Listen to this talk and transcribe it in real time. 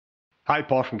Hi,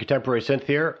 Paul from Contemporary Synth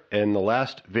here. In the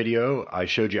last video, I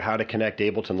showed you how to connect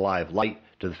Ableton Live Lite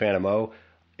to the Fantom O.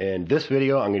 In this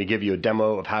video, I'm going to give you a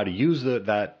demo of how to use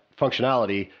that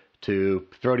functionality to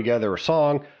throw together a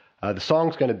song. The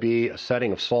song's going to be a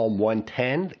setting of Psalm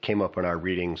 110 that came up in our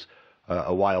readings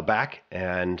a while back,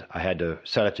 and I had to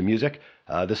set it to music.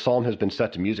 This psalm has been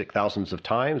set to music thousands of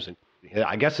times, and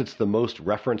I guess it's the most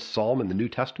referenced psalm in the New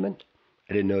Testament.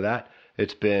 I didn't know that.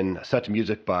 It's been set to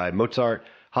music by Mozart,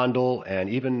 Handel, and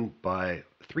even by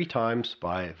 3 times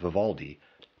by Vivaldi.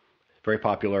 Very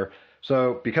popular.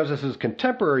 So because this is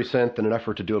contemporary synth, in an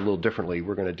effort to do it a little differently,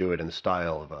 we're going to do it in the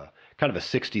style of a kind of a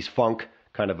 60s funk,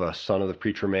 kind of a Son of a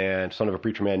Preacher Man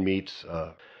meets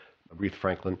Aretha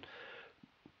Franklin.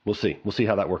 We'll see. We'll see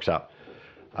how that works out.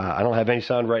 I don't have any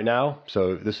sound right now,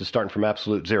 so this is starting from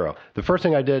absolute zero. The first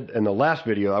thing I did in the last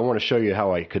video, I want to show you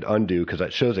how I could undo, because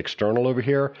it shows external over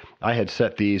here. I had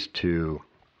set these to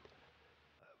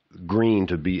green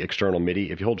to be external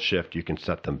MIDI. If you hold shift, you can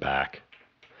set them back,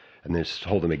 and then just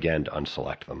hold them again to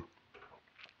unselect them.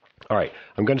 All right,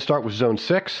 I'm going to start with zone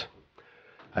 6.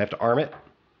 I have to arm it.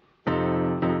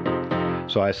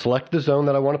 So I select the zone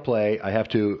that I want to play. I have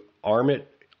to arm it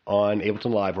on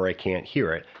Ableton Live where I can't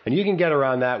hear it. And you can get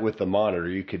around that with the monitor.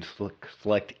 You could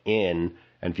select in,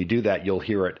 and if you do that, you'll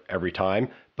hear it every time,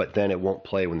 but then it won't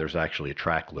play when there's actually a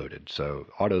track loaded. So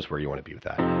auto's where you want to be with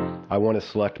that. I want to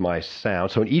select my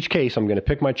sound. So in each case, I'm going to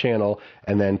pick my channel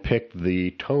and then pick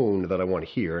the tone that I want to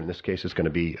hear. In this case, it's going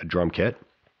to be a drum kit.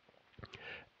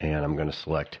 And I'm going to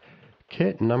select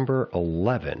kit number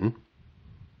 11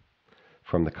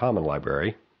 from the Common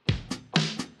Library,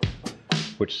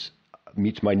 which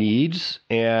meets my needs.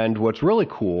 And what's really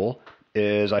cool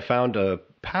is I found a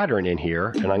pattern in here,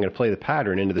 and I'm going to play the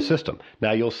pattern into the system.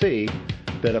 Now you'll see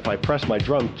that if I press my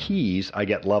drum keys, I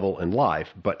get level and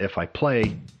live, but if I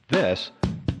play this,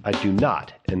 I do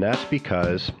not. And that's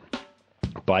because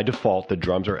by default, the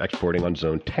drums are exporting on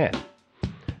zone 10.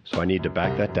 So I need to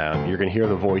back that down. You're going to hear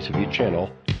the voice of each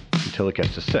channel until it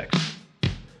gets to 6.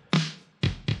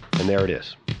 And there it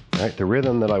is. All right, the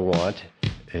rhythm that I want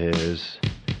is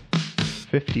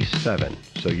 57.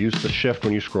 So use the shift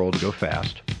when you scroll to go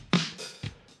fast.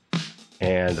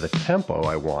 And the tempo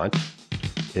I want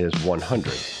is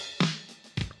 100.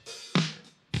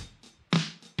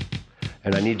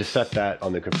 And I need to set that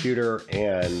on the computer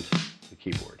and the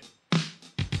keyboard.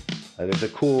 There's a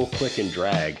cool click and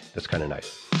drag that's kind of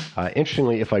nice.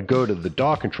 Interestingly, if I go to the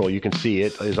DAW control, you can see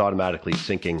it is automatically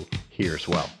syncing here as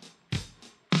well.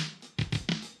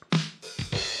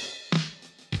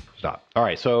 Stop. All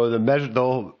right, so the measure,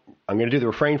 I'm going to do the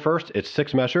refrain first. It's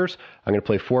 6 measures. I'm going to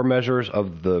play 4 measures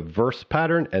of the verse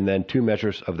pattern and then 2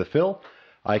 measures of the fill.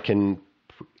 I can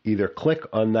either click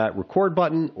on that record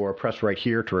button or press right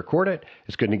here to record it.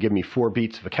 It's going to give me 4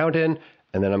 beats of a count in,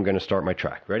 and then I'm going to start my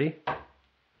track. Ready?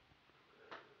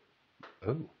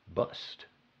 Oh, bust.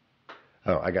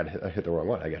 Oh, I hit the wrong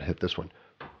one. I got to hit this one.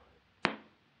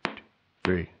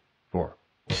 3, 4.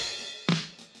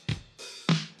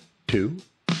 2,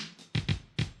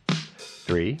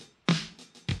 3,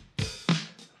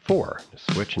 4.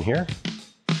 Just switch in here.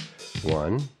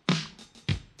 1,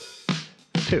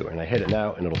 2. And I hit it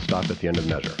now, and it'll stop at the end of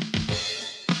the measure.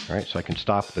 All right, so I can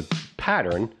stop the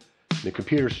pattern. The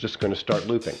computer's just going to start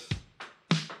looping.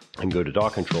 And go to DAW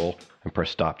control and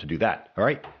press stop to do that. All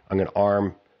right, I'm going to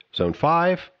arm zone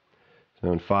 5.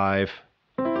 Zone 5 is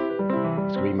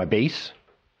going to be my bass.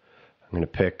 I'm going to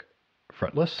pick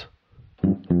fretless.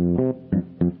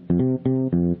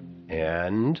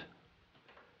 And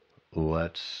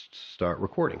let's start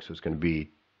recording. So it's going to be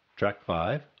track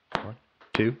 5. 1,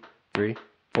 2, 3,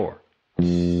 4.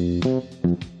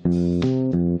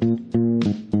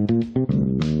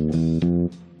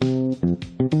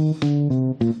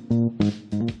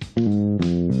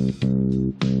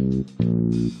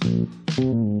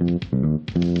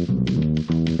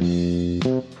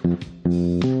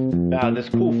 Now this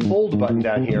cool fold button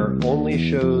down here only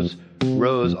shows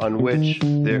rows on which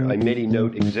a MIDI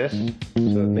note exists, so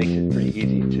it makes it pretty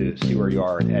easy to see where you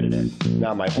are and edit it.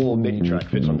 Now my whole MIDI track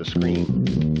fits on the screen.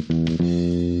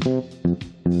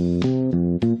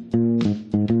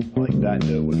 Like that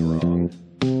note was wrong.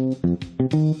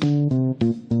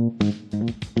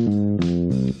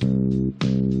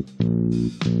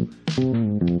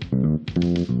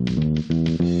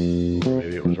 Or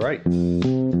maybe it was right.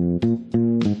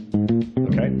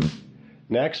 Okay.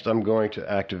 Next, I'm going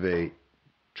to activate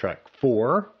track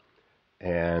 4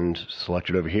 and select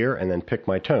it over here and then pick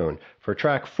my tone. For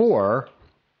track 4,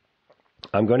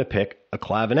 I'm going to pick a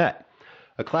clavinet.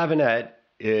 A clavinet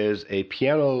is a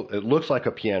piano. It looks like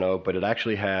a piano, but it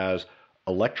actually has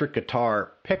electric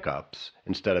guitar pickups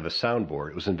instead of a soundboard.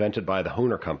 It was invented by the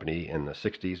Hohner Company in the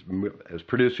 60s. It was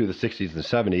produced through the 60s and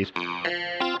 70s.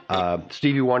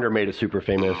 Stevie Wonder made it super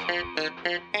famous.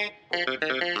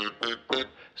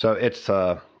 So it's,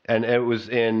 and it was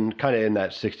in kind of in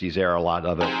that 60s era, a lot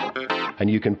of it. And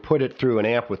you can put it through an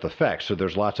amp with effects. So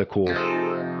there's lots of cool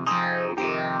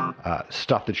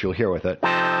stuff that you'll hear with it.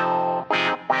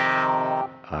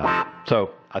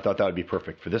 So I thought that would be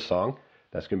perfect for this song.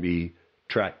 That's going to be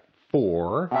track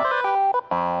 4.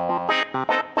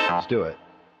 Let's do it.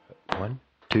 1,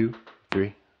 2,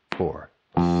 3, 4.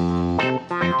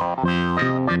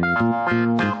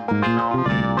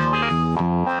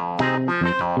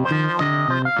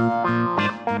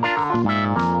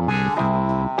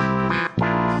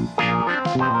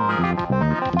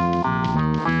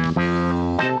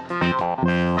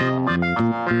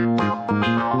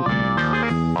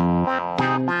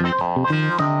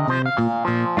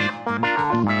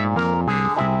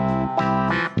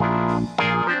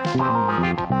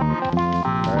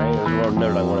 Alright, there's a little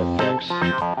note I want to fix.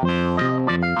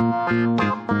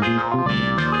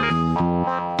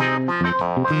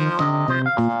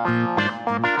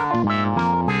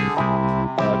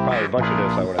 Probably a bunch of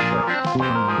notes I want to fix.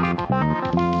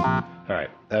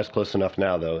 Alright, that's close enough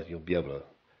now though. You'll be able to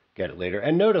get it later.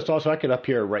 And notice also I could up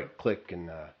here right click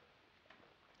and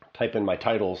type in my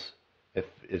titles if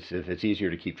it's easier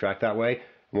to keep track that way.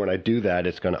 And when I do that,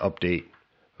 it's going to update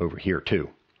over here too,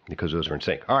 because those are in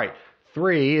sync. All right,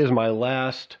 3 is my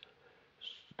last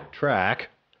track.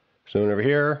 So over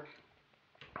here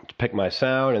to pick my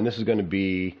sound, and this is going to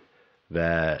be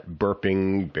that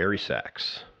burping bari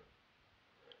sax.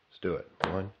 Let's do it.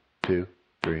 1, 2,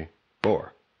 3,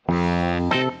 4.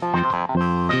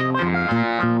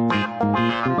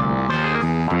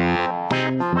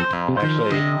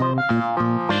 Actually,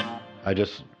 I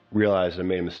just realized I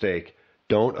made a mistake.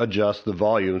 Don't adjust the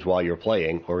volumes while you're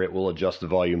playing, or it will adjust the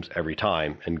volumes every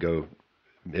time and go,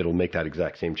 it'll make that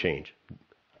exact same change.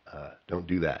 Don't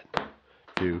do that.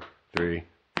 2, 3,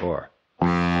 4.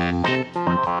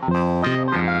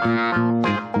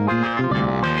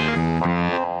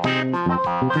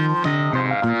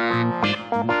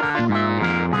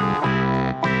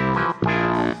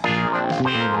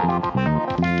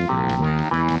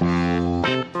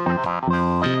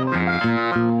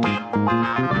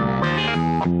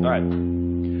 All right,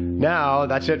 now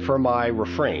that's it for my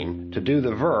refrain. To do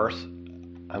the verse,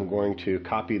 I'm going to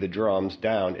copy the drums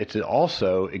down. It's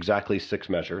also exactly 6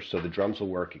 measures, so the drums will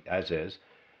work as is.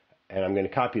 And I'm going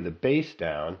to copy the bass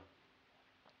down.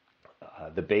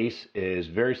 The bass is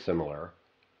very similar,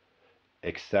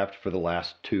 except for the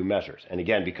last 2 measures. And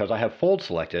again, because I have fold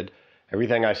selected,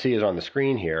 everything I see is on the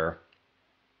screen here,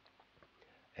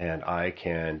 and I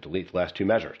can delete the last 2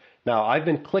 measures. Now, I've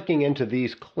been clicking into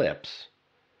these clips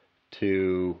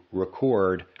to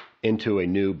record into a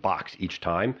new box each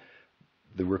time.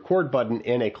 The record button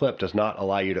in a clip does not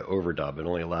allow you to overdub. It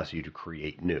only allows you to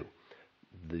create new.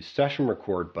 The session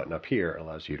record button up here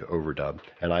allows you to overdub,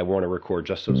 and I want to record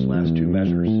just those last 2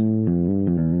 measures.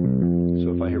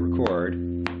 So if I hit record,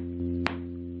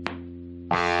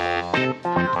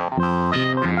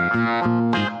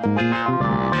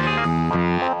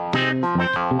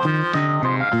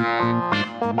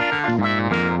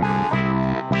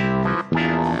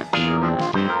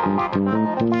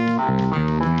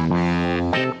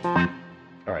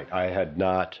 all right, I had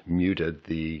not muted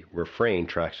the refrain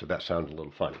track, so that sounded a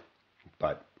little funny,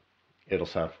 but it'll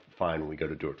sound fine when we go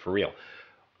to do it for real.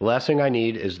 The last thing I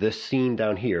need is this scene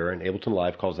down here, and Ableton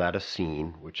Live calls that a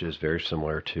scene, which is very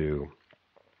similar to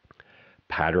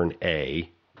pattern A.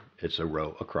 It's a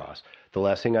row across. The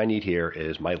last thing I need here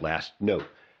is my last note,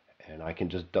 and I can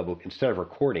just instead of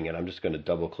recording it, I'm just going to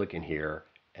double click in here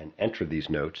and enter these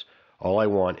notes. All I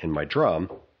want in my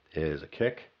drum is a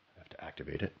kick. I have to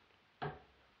activate it.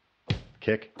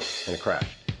 Kick and a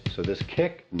crash. So this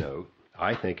kick note,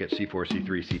 I think it's C4,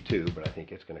 C3, C2, but I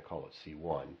think it's going to call it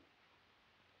C1.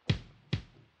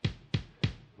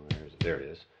 There it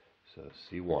is. So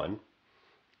C1,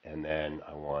 and then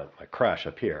I want my crash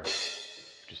up here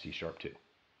to C sharp 2.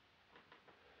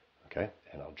 Okay,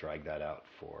 and I'll drag that out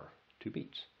for 2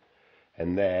 beats.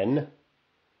 And then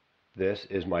this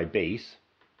is my bass.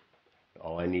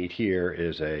 All I need here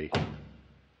is I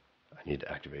need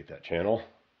to activate that channel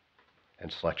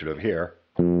and select it over here.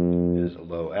 Is a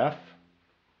low F.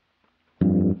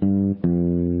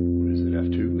 What is it,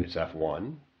 F2? It's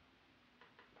F1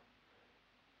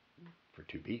 for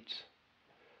 2 beats.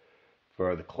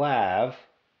 For the clav,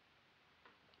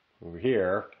 over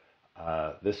here,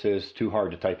 this is too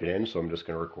hard to type it in, so I'm just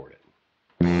going to record it.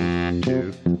 1,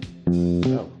 2.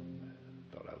 Oh,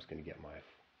 thought I was going to get my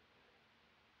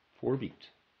 4 beats.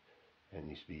 And it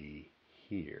needs to be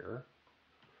here.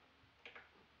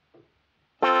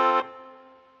 1,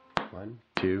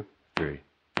 2, 3,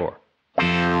 4. Okay,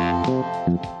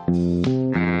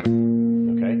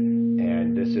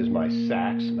 and this is my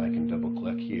sax, and I can double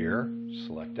click here,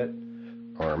 select it,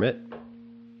 arm it,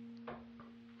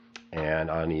 and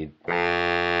I need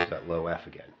that low F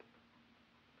again.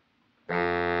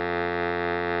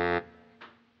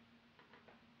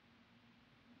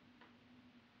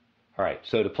 All right,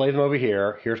 so to play them over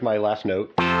here, here's my last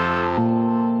note. Let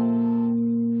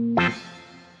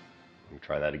me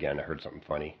try that again. I heard something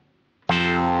funny.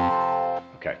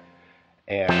 Okay,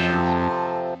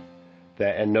 and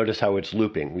notice how it's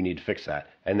looping. We need to fix that.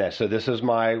 And so this is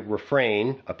my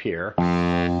refrain up here,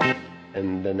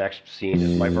 and the next scene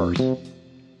is my verse.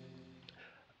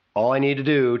 All I need to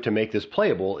do to make this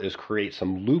playable is create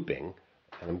some looping,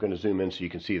 and I'm going to zoom in so you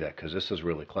can see that because this is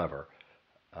really clever.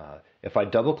 If I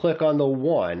double click on the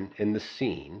 1 in the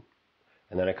scene,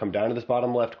 and then I come down to this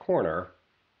bottom left corner,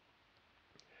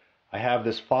 I have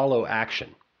this follow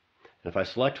action. And if I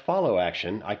select follow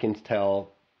action, I can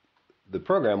tell the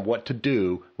program what to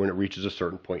do when it reaches a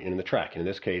certain point in the track. And in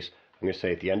this case, I'm going to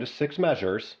say at the end of 6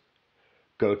 measures,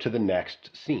 go to the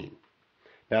next scene.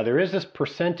 Now there is this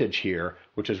percentage here,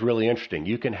 which is really interesting.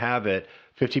 You can have it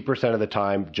 50% of the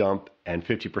time jump and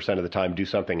 50% of the time do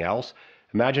something else.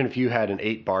 Imagine if you had an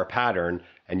 8-bar pattern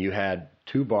and you had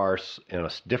 2 bars in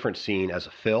a different scene as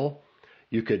a fill.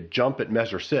 You could jump at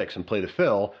measure 6 and play the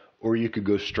fill, or you could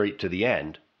go straight to the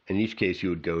end. In each case, you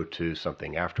would go to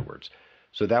something afterwards.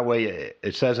 So that way,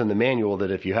 it says in the manual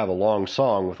that if you have a long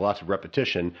song with lots of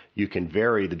repetition, you can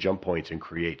vary the jump points and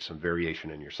create some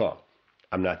variation in your song.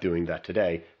 I'm not doing that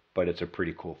today, but it's a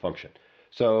pretty cool function.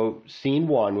 So scene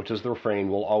 1, which is the refrain,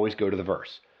 will always go to the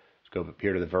verse. Let's go up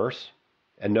here to the verse.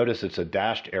 And notice it's a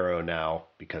dashed arrow now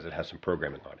because it has some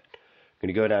programming on it. I'm going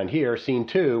to go down here, scene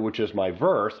 2, which is my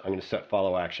verse. I'm going to set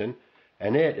follow action,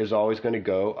 and it is always going to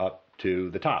go up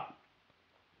to the top.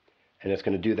 And it's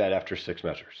going to do that after 6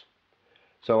 measures.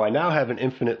 So I now have an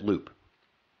infinite loop.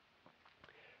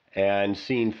 And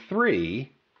scene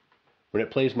 3, when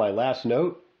it plays my last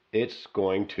note, it's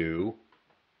going to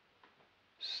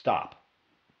stop.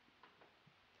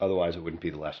 Otherwise, it wouldn't be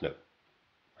the last note.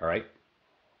 All right?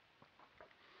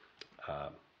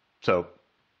 So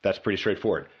that's pretty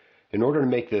straightforward. In order to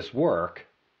make this work,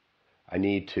 I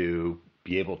need to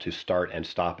be able to start and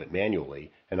stop it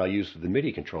manually, and I'll use the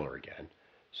MIDI controller again.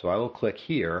 So I will click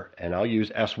here, and I'll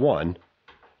use S1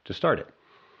 to start it.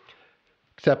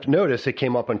 Except notice it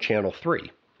came up on channel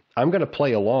 3. I'm going to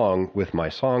play along with my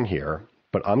song here,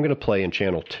 but I'm going to play in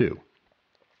channel 2.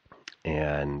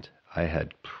 And I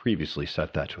had previously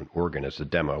set that to an organ as a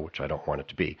demo, which I don't want it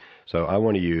to be. So I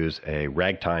want to use a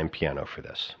ragtime piano for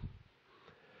this.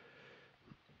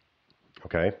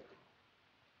 Okay.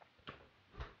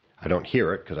 I don't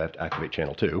hear it because I have to activate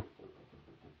channel 2.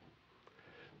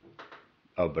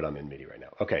 Oh, but I'm in MIDI right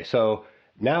now. Okay, so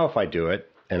now if I do it,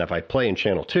 and if I play in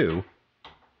channel 2,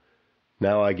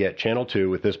 now I get channel 2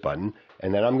 with this button,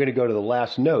 and then I'm going to go to the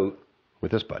last note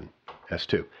with this button,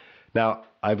 S2. Now,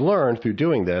 I've learned through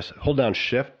doing this, hold down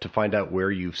Shift to find out where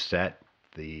you've set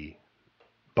the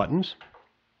buttons.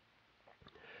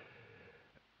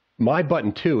 My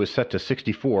button 2 is set to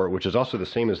 64, which is also the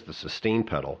same as the sustain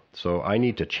pedal, so I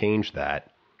need to change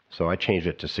that. So I changed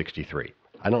it to 63.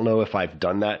 I don't know if I've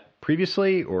done that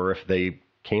previously or if they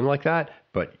came like that,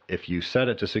 but if you set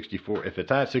it to 64, if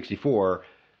it's at 64,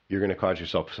 you're going to cause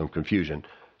yourself some confusion.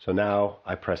 So now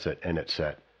I press it and it's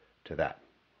set to that.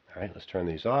 All right, let's turn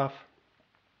these off.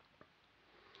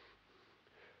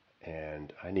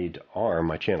 And I need to arm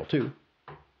my channel 2.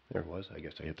 There it was. I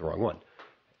guess I hit the wrong one.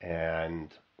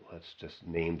 And let's just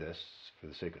name this for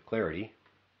the sake of clarity.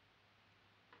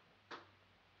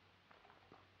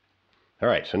 All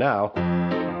right, so now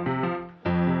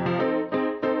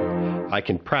I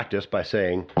can practice by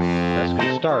saying, that's going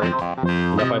to start,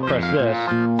 and if I press this,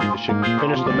 it should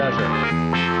finish the measure,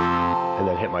 and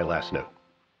then hit my last note.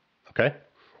 Okay?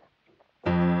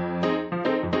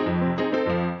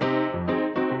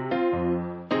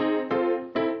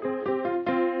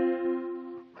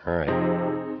 All right.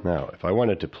 Now, if I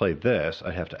wanted to play this,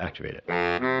 I'd have to activate it.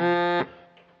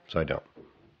 So I don't.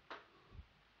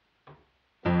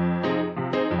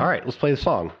 All right, let's play the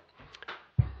song.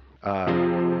 All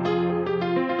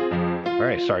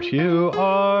right, starts. You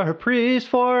are a priest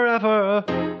forever.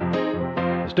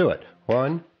 Let's do it.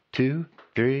 1, 2,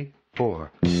 3,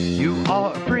 4. You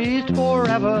are a priest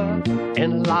forever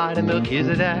in the light of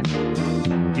Melchizedek.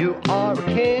 You are a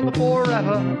king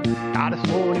forever. God has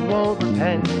sworn he won't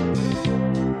repent.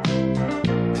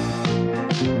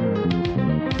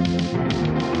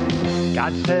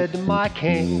 God said to my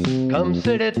king, come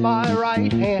sit at my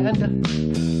right hand.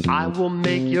 I will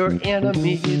make your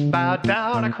enemies bow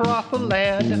down across the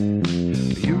land.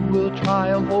 You will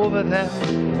triumph over them,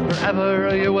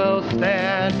 forever you will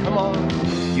stand. Come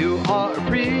on, you are a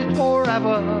priest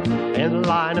forever in the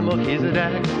line of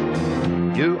Melchizedek.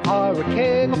 You are a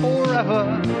king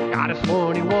forever, God has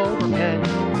sworn he won't repent.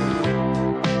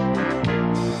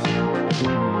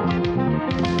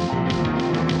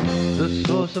 The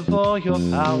source of all your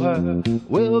power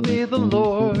will be the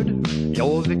Lord.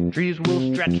 Your victories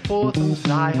will stretch forth from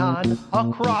Zion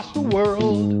across the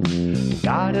world.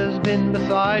 God has been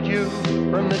beside you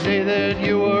from the day that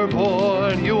you were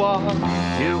born. You are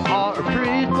a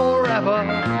priest forever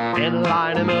in the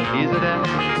line of Melchizedek.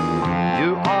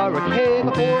 You are a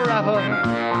king forever,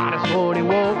 God has sworn he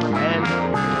won't repent.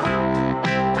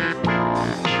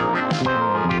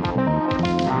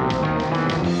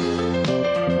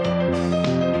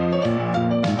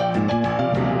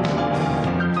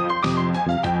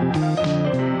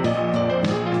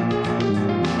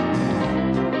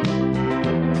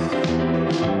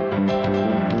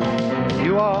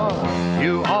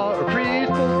 You are a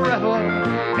priest forever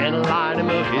in the line of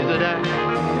Melchizedek.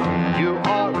 You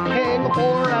are a king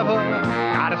forever,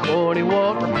 God has sworn he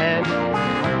won't repent.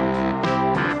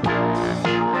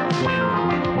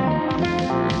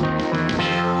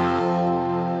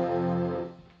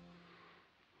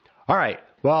 All right,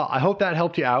 well, I hope that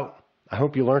helped you out. I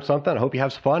hope you learned something. I hope you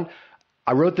have some fun.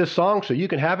 I wrote this song so you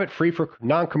can have it free for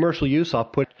non-commercial use. I'll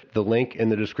put the link in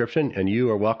the description, and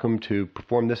you are welcome to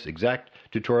perform this exact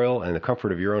tutorial in the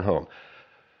comfort of your own home.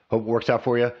 Hope it works out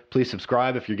for you. Please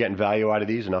subscribe if you're getting value out of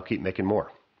these, and I'll keep making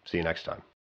more. See you next time.